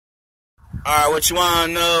Alright, what you want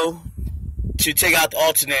to know to take out the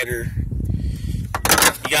alternator,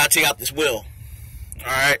 you got to take out this wheel.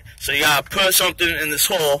 Alright, so you got to put something in this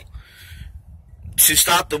hole to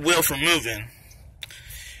stop the wheel from moving,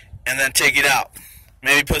 and then take it out.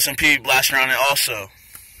 Maybe put some PV blaster on it also.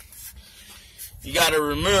 You got to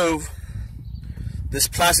remove this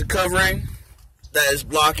plastic covering that is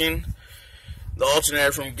blocking the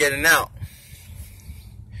alternator from getting out.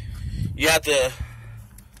 You have to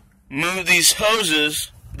move these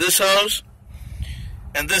hoses, this hose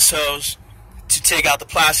and this hose, to take out the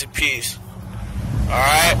plastic piece.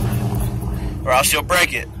 Alright? Or else you'll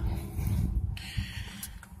break it.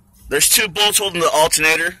 There's two bolts holding the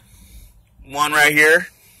alternator. One right here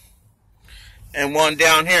and one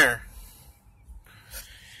down here.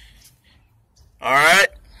 Alright?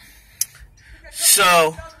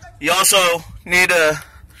 So, you also need to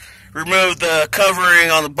remove the covering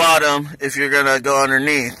on the bottom if you're going to go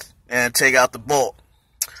underneath and take out the bolt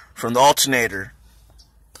from the alternator.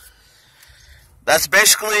 That's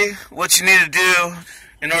basically what you need to do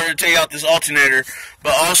in order to take out this alternator.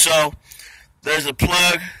 But also, there's a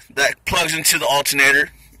plug that plugs into the alternator.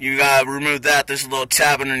 You got to remove that. There's a little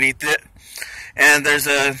tab underneath it. And there's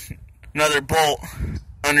another bolt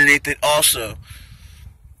underneath it also.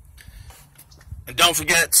 And don't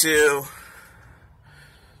forget to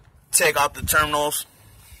take off the terminals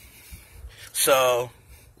so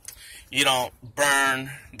you don't burn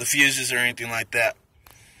the fuses or anything like that.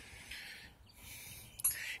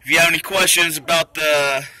 If you have any questions about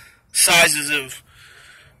the sizes of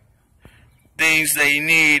things that you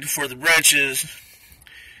need for the wrenches,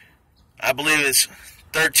 I believe it's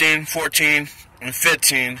 13, 14, and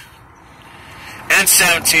 15, and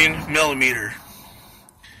 17 millimeter.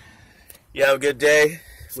 You have a good day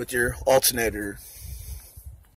with your alternator.